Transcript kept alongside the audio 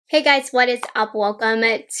Hey guys, what is up? Welcome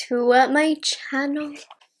to my channel.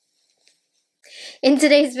 In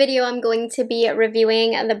today's video, I'm going to be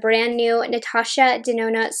reviewing the brand new Natasha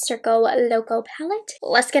Denona Circo Loco palette.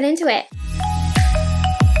 Let's get into it.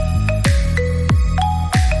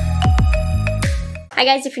 Hi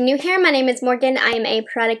guys, if you're new here, my name is Morgan. I am a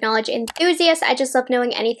product knowledge enthusiast. I just love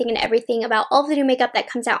knowing anything and everything about all of the new makeup that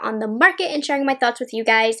comes out on the market and sharing my thoughts with you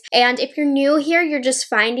guys. And if you're new here, you're just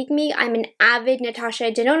finding me. I'm an avid Natasha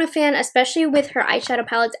Denona fan, especially with her eyeshadow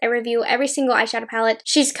palettes. I review every single eyeshadow palette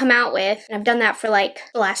she's come out with. And I've done that for like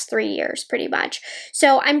the last 3 years, pretty much.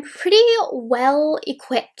 So I'm pretty well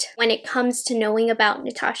equipped when it comes to knowing about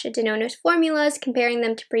Natasha Denona's formulas, comparing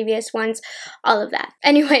them to previous ones, all of that.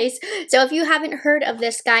 Anyways, so if you haven't heard of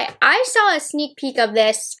this guy, I saw a sneak peek of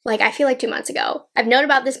this, like I feel like 2 months ago. I've known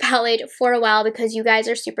about this palette for a while because you guys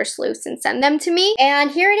are super sleuths and send them to me. And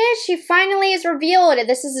here it is, she finally is revealed.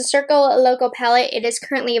 This is the Circo Loco palette. It is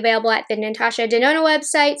currently available at the Natasha Denona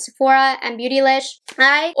website, Sephora, and Beautylish.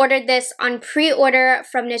 I ordered this on pre-order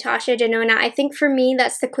from Natasha Denona. I think for me,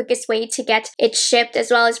 that's the quickest way to get it shipped, as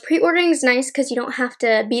well as pre-ordering is nice because you don't have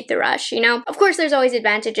to beat the rush, you know? Of course, there's always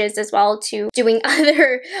advantages as well to doing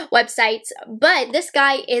other websites, but this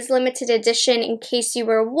guy is limited edition in case you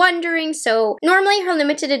were wondering. So normally her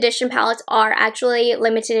limited edition palettes are actually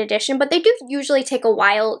limited edition, but they do usually take a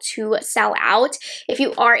while to sell out. If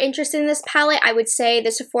you are interested in this palette, I would say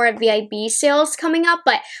the Sephora VIB sale's coming up,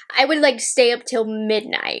 but I would like stay up till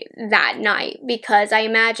midnight that night because I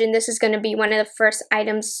imagine this is going to be one of the first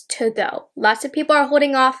items to go. Lots of people are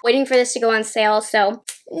holding off, waiting for this to go on sale, so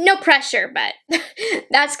no pressure, but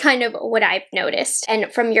that's kind of what I've noticed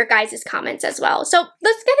and from your guys' comments as well. So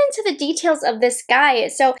let's get into the details of this guy.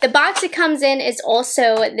 So the box it comes in is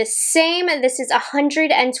also the same. This is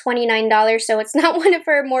 $129, so it's not one of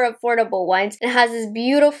her more affordable ones. It has this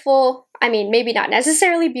beautiful, I mean, maybe not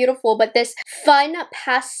necessarily beautiful, but this fun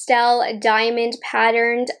pastel diamond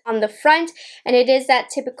patterned on the front. And it is that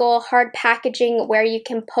typical hard packaging where you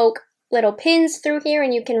can poke little pins through here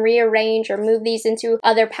and you can rearrange or move these into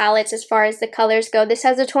other palettes as far as the colors go. This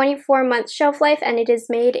has a 24-month shelf life and it is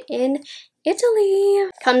made in Italy.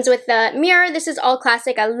 Comes with the mirror. This is all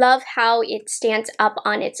classic. I love how it stands up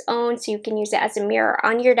on its own, so you can use it as a mirror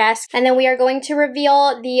on your desk. And then we are going to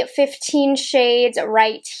reveal the 15 shades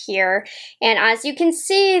right here. And as you can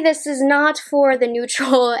see, this is not for the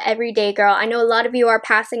neutral everyday girl. I know a lot of you are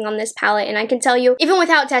passing on this palette, and I can tell you, even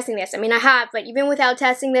without testing this, I mean I have, but even without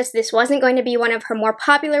testing this, this wasn't going to be one of her more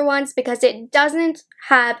popular ones because it doesn't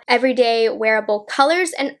have everyday wearable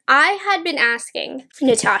colors. And I had been asking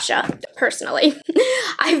Natasha, personally,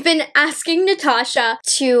 I've been asking Natasha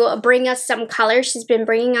to bring us some color. She's been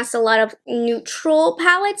bringing us a lot of neutral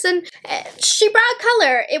palettes, and she brought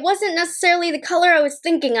color. It wasn't necessarily the color I was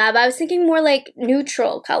thinking of. I was thinking more like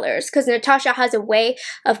neutral colors because Natasha has a way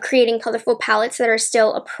of creating colorful palettes that are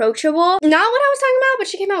still approachable. Not what I was talking about, but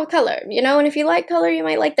she came out with color, you know, and if you like color, you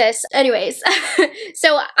might like this. Anyways,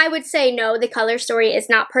 so I would say no, the color story is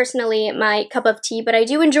not personally my cup of tea, but I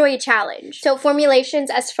do enjoy a challenge. So formulations,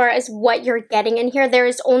 as far as what you're getting in here, there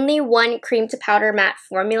is only one cream to powder matte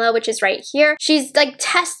formula, which is right here. She's like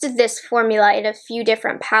tested this formula in a few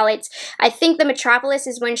different palettes. I think the Metropolis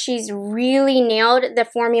is when she's really nailed the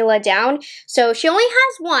formula down. So she only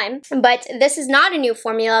has one, but this is not a new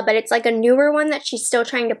formula, but it's like a newer one that she's still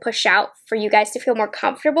trying to push out for you guys to feel more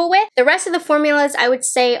comfortable with. The rest of the formulas, I would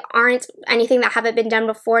say, aren't anything that haven't been done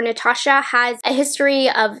before. Natasha has a history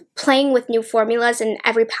of playing with new formulas in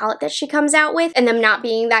every palette that she comes out with and them not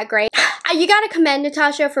being that great. You gotta commend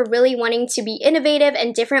Natasha for really wanting to be innovative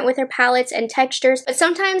and different with her palettes and textures, but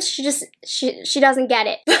sometimes she doesn't get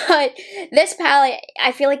it. But this palette,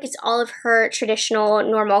 I feel like it's all of her traditional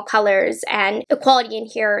normal colors, and the quality in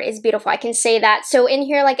here is beautiful. I can say that. So in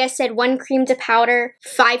here, like I said, 1 cream to powder,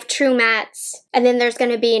 5 true mattes, and then there's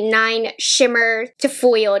gonna be 9 shimmer to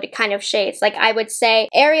foiled kind of shades. Like I would say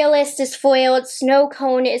Aerialist is foiled, Snow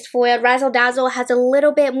Cone is foiled, Razzle Dazzle has a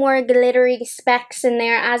little bit more glittery specks in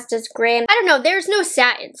there, as does Glam. I don't know, there's no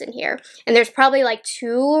satins in here. And there's probably like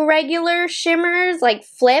 2 regular shimmers, like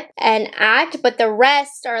Flip and Act, but the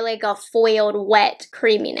rest are like a foiled wet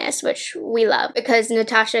creaminess, which we love because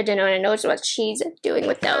Natasha Denona knows what she's doing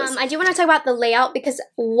with those. I do want to talk about the layout because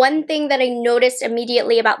one thing that I noticed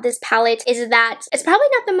immediately about this palette is that that it's probably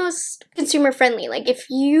not the most consumer friendly. Like, if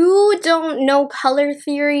you don't know color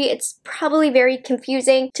theory, it's probably very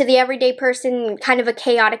confusing to the everyday person, kind of a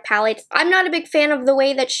chaotic palette. I'm not a big fan of the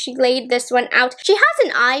way that she laid this one out. She has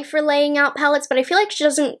an eye for laying out palettes, but I feel like she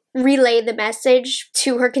doesn't relay the message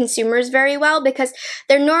to her consumers very well, because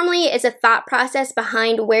there normally is a thought process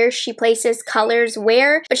behind where she places colors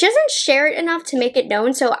where, but she doesn't share it enough to make it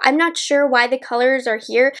known. So I'm not sure why the colors are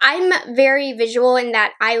here. I'm very visual in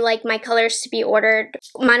that I like my colors to be ordered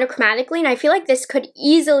monochromatically, and I feel like this could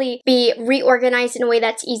easily be reorganized in a way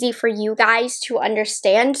that's easy for you guys to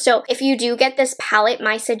understand. So if you do get this palette,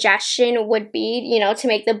 my suggestion would be, you know, to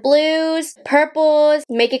make the blues, purples,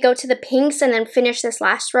 make it go to the pinks, and then finish this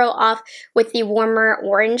last row off with the warmer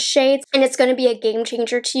orange shades, and it's going to be a game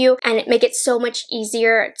changer to you and make it so much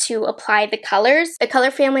easier to apply the colors. The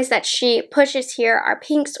color families that she pushes here are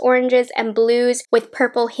pinks, oranges, and blues with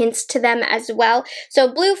purple hints to them as well.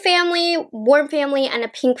 So blue family, warm family, and a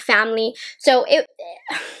pink family. So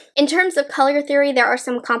in terms of color theory, there are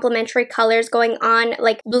some complementary colors going on,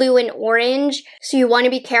 like blue and orange, so you want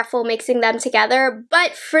to be careful mixing them together.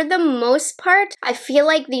 But for the most part, I feel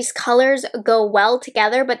like these colors go well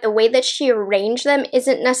together, but the way that she arranged them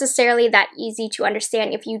isn't necessarily that easy to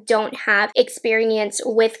understand if you don't have experience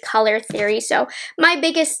with color theory. So my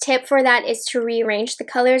biggest tip for that is to rearrange the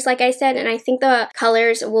colors, like I said, and I think the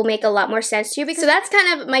colors will make a lot more sense to you. So that's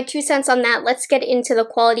kind of my 2 cents on that. Let's get into the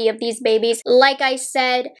quality of these babies. Like I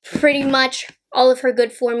said, pretty much all of her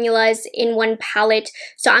good formulas in one palette.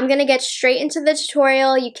 So I'm gonna get straight into the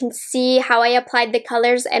tutorial. You can see how I applied the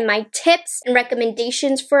colors and my tips and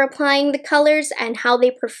recommendations for applying the colors and how they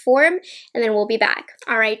perform, and then we'll be back.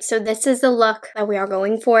 All right, so this is the look that we are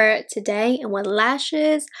going for today, and with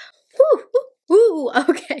lashes, woo, woo. Ooh,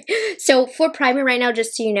 okay. So for primer right now,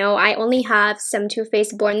 just so you know, I only have some Too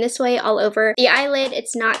Faced Born This Way all over the eyelid.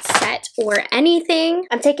 It's not set or anything.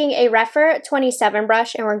 I'm taking a Rephr 27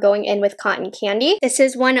 brush and we're going in with Cotton Candy. This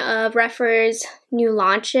is one of Rephr's new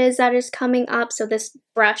launches that is coming up. So this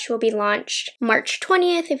brush will be launched March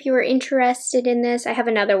 20th if you are interested in this. I have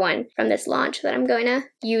another one from this launch that I'm going to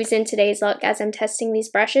use in today's look as I'm testing these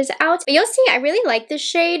brushes out. But you'll see, I really like this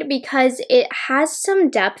shade because it has some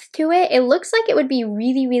depth to it. It looks like it would be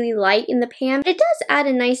really, really light in the pan, but it does add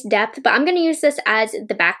a nice depth. But I'm going to use this as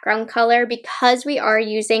the background color because we are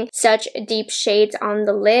using such deep shades on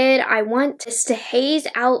the lid. I want this to haze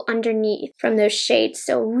out underneath from those shades.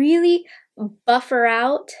 So really buffer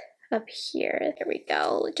out up here. There we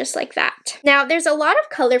go, just like that. Now, there's a lot of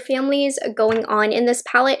color families going on in this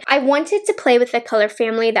palette. I wanted to play with the color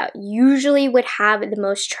family that usually would have the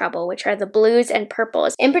most trouble, which are the blues and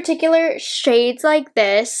purples. In particular, shades like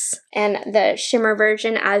this and the shimmer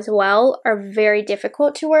version as well are very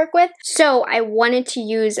difficult to work with. So I wanted to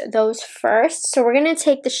use those first. So we're gonna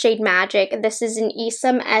take the shade Magic. This is an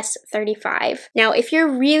Esom S35. Now, if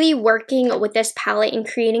you're really working with this palette and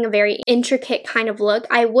creating a very intricate kind of look,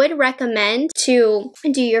 I would recommend to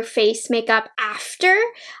do your face makeup after.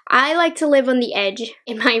 I like to live on the edge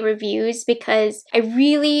in my reviews because I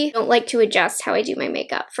really don't like to adjust how I do my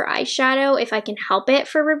makeup for eyeshadow if I can help it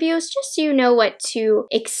for reviews, just so you know what to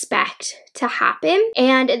expect to happen.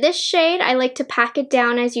 And this shade, I like to pack it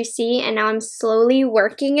down as you see, and now I'm slowly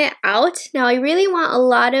working it out. Now I really want a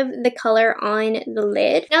lot of the color on the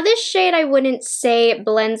lid. Now this shade I wouldn't say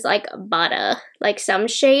blends like butter like some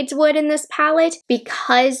shades would in this palette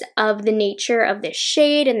because of the nature of this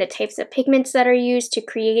shade and the types of pigments that are used to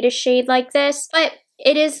create a shade like this, but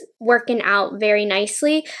it is working out very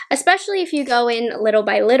nicely, especially if you go in little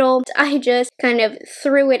by little. I just kind of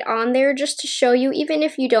threw it on there just to show you, even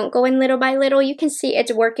if you don't go in little by little, you can see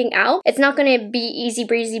it's working out. It's not going to be easy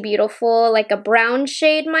breezy beautiful like a brown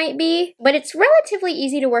shade might be, but it's relatively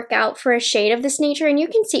easy to work out for a shade of this nature, and you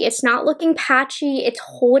can see it's not looking patchy. It's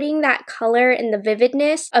holding that color and the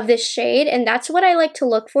vividness of this shade, and that's what I like to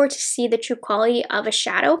look for to see the true quality of a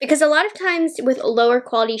shadow, because a lot of times with lower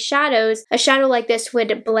quality shadows, a shadow like this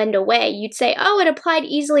would blend away. You'd say, oh, it applied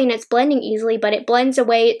easily and it's blending easily, but it blends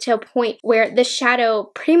away to a point where the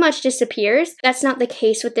shadow pretty much disappears. That's not the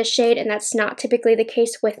case with this shade, and that's not typically the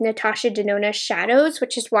case with Natasha Denona shadows,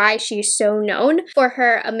 which is why she's so known for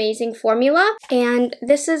her amazing formula. And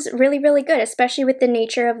this is really, really good, especially with the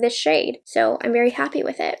nature of this shade. So I'm very happy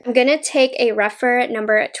with it. I'm gonna take a Rephr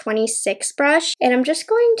number 26 brush, and I'm just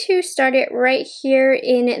going to start it right here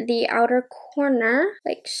in the outer corner,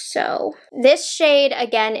 like so. This shade shade,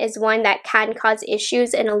 again, is one that can cause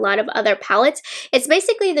issues in a lot of other palettes. It's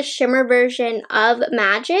basically the shimmer version of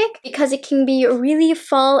Magic because it can be really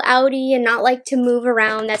fallouty and not like to move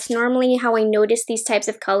around. That's normally how I notice these types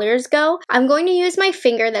of colors go. I'm going to use my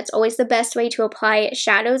finger. That's always the best way to apply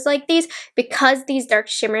shadows like these because these dark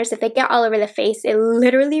shimmers, if they get all over the face, it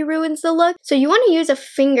literally ruins the look. So you want to use a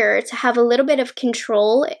finger to have a little bit of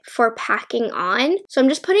control for packing on. So I'm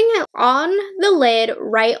just putting it on the lid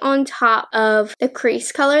right on top of the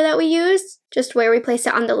crease color that we used, just where we place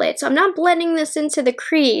it on the lid. So I'm not blending this into the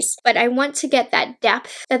crease, but I want to get that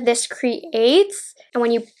depth that this creates. And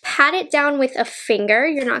when you pat it down with a finger,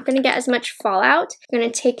 you're not going to get as much fallout. You're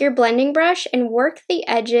going to take your blending brush and work the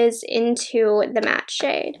edges into the matte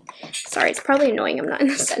shade. Sorry, it's probably annoying I'm not in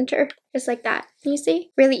the center. Just like that. Can you see?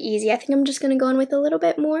 Really easy. I think I'm just going to go in with a little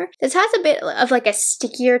bit more. This has a bit of like a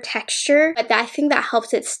stickier texture, but I think that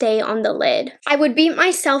helps it stay on the lid. I would beat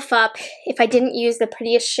myself up if I didn't use the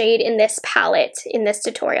prettiest shade in this palette in this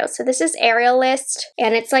tutorial. So this is Aerialist,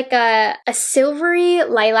 and it's like a silvery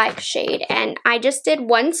lilac shade, and I just did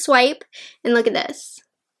one swipe, and look at this.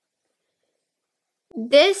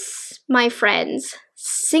 This, my friends,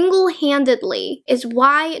 single-handedly is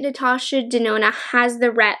why Natasha Denona has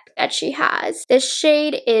the rep that she has. This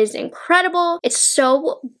shade is incredible. It's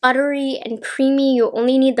so buttery and creamy. You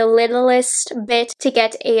only need the littlest bit to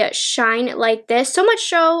get a shine like this. So much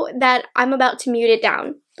so that I'm about to mute it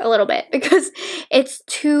down a little bit because it's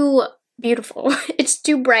too beautiful. It's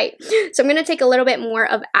too bright. So I'm going to take a little bit more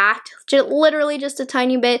of Act, literally just a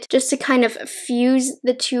tiny bit, just to kind of fuse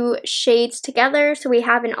the two shades together so we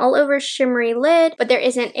have an all over shimmery lid, but there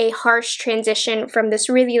isn't a harsh transition from this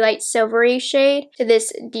really light silvery shade to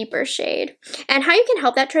this deeper shade. And how you can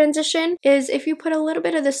help that transition is if you put a little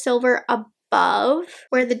bit of the silver above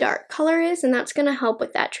where the dark color is, and that's going to help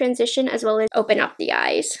with that transition as well as open up the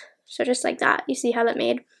eyes. So just like that. You see how that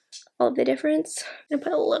made all of the difference? I'm gonna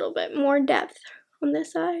put a little bit more depth on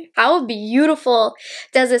this eye. How beautiful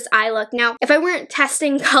does this eye look? Now, if I weren't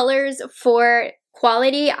testing colors for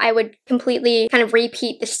quality, I would completely kind of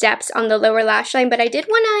repeat the steps on the lower lash line, but I did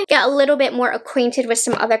want to get a little bit more acquainted with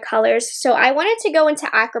some other colors. So I wanted to go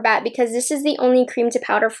into Acrobat because this is the only cream to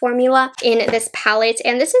powder formula in this palette,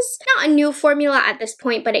 and this is not a new formula at this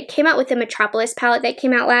point, but it came out with the Metropolis palette that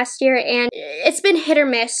came out last year, and it's been hit or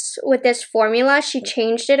miss with this formula. She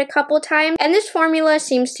changed it a couple times, and this formula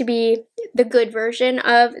seems to be the good version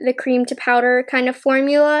of the cream to powder kind of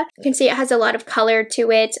formula. You can see it has a lot of color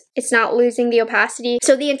to it. It's not losing the opacity.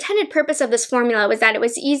 So the intended purpose of this formula was that it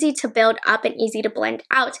was easy to build up and easy to blend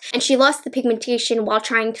out, and she lost the pigmentation while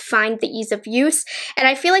trying to find the ease of use. And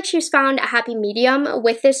I feel like she's found a happy medium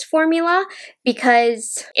with this formula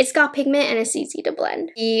because it's got pigment and it's easy to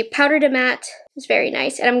blend. The powder to matte is very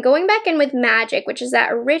nice. And I'm going back in with Magic, which is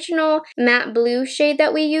that original matte blue shade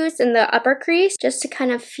that we used in the upper crease, just to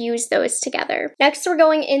kind of fuse those together. Next, we're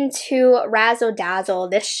going into Razzle Dazzle.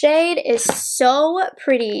 This shade is so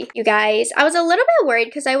pretty, you guys. I was a little bit worried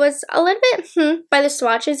because I was a little bit by the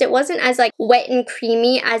swatches. It wasn't as like wet and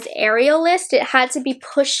creamy as Aerialist. It had to be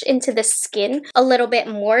pushed into the skin a little bit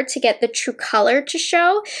more to get the true color to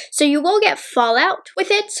show. So you will get fallout with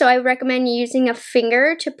it. So I recommend using a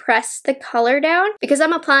finger to press the color down. Because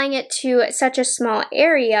I'm applying it to such a small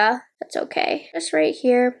area, that's okay. Just right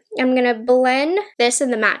here. I'm going to blend this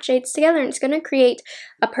and the matte shades together, and it's going to create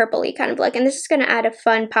a purpley kind of look. And this is going to add a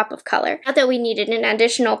fun pop of color. Not that we needed an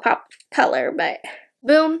additional pop of color, but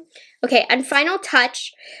boom. Okay, and final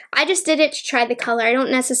touch. I just did it to try the color. I don't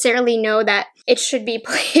necessarily know that it should be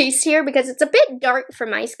placed here because it's a bit dark for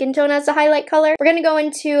my skin tone as a highlight color. We're going to go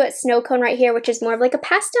into Snow Cone right here, which is more of like a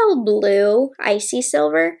pastel blue, icy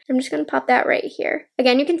silver. I'm just going to pop that right here.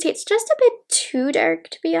 Again, you can see it's just a bit too dark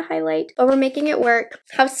to be a highlight, but we're making it work.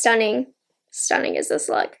 How stunning is this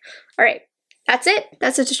look? All right, that's it.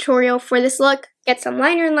 That's a tutorial for this look. Get some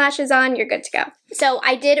liner and lashes on, you're good to go. So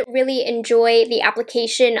I did really enjoy the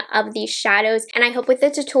application of these shadows, and I hope with the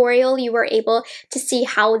tutorial you were able to see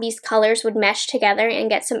how these colors would mesh together and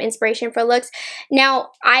get some inspiration for looks. Now,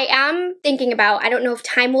 I am thinking about, I don't know if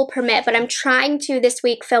time will permit, but I'm trying to this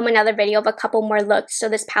week film another video of a couple more looks so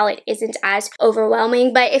this palette isn't as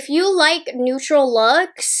overwhelming. But if you like neutral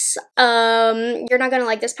looks, you're not gonna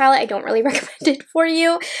like this palette. I don't really recommend it for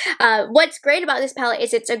you. What's great about this palette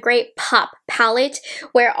is it's a great pop palette palette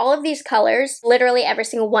where all of these colors, literally every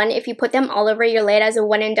single one, if you put them all over your lid as a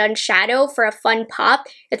one and done shadow for a fun pop,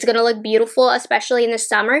 it's gonna look beautiful, especially in the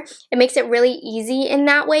summer. It makes it really easy in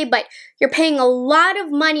that way, but you're paying a lot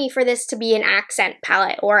of money for this to be an accent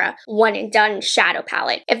palette or a one and done shadow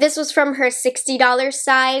palette. If this was from her $60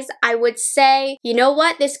 size, I would say, you know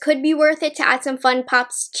what, this could be worth it to add some fun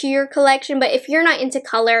pops to your collection, but if you're not into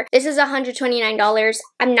color, this is $129.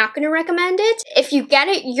 I'm not going to recommend it. If you get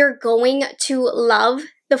it, you're going to love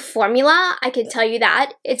the formula, I can tell you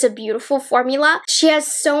that. It's a beautiful formula. She has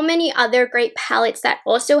so many other great palettes that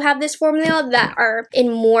also have this formula that are in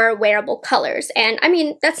more wearable colors. And I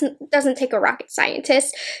mean, that doesn't take a rocket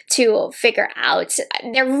scientist to figure out.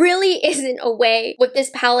 There really isn't a way with this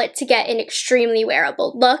palette to get an extremely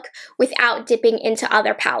wearable look without dipping into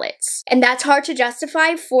other palettes. And that's hard to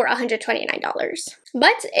justify for $129.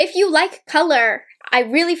 But if you like color, I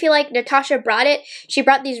really feel like Natasha brought it. She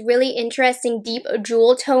brought these really interesting deep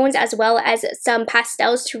jewel tones as well as some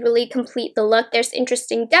pastels to really complete the look. There's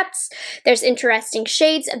interesting depths, there's interesting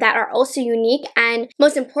shades that are also unique, and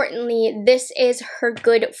most importantly, this is her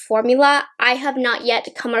good formula. I have not yet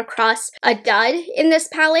come across a dud in this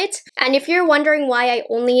palette, and if you're wondering why I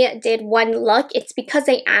only did one look, it's because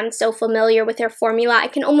I am so familiar with her formula. I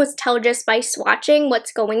can almost tell just by swatching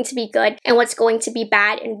what's going to be good and what's going to be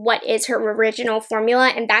bad and what is her original formula,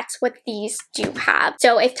 and that's what these do have.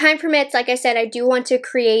 So if time permits, like I said, I do want to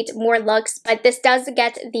create more looks, but this does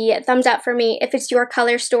get the thumbs up for me. If it's your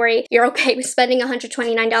color story, you're okay with spending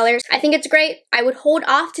 $129. I think it's great. I would hold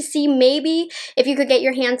off to see maybe if you could get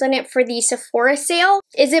your hands on it for the Sephora sale.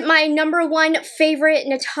 Is it my #1 favorite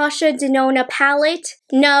Natasha Denona palette?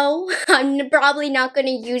 No, I'm probably not going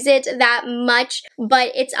to use it that much,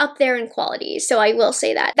 but it's up there in quality, so I will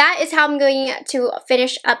say that. That is how I'm going to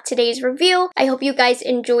finish up today's review. I hope you guys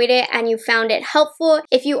enjoyed it and you found it helpful.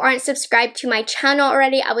 If you aren't subscribed to my channel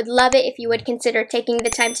already, I would love it if you would consider taking the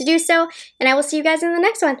time to do so, and I will see you guys in the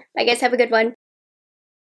next one. Bye guys, have a good one.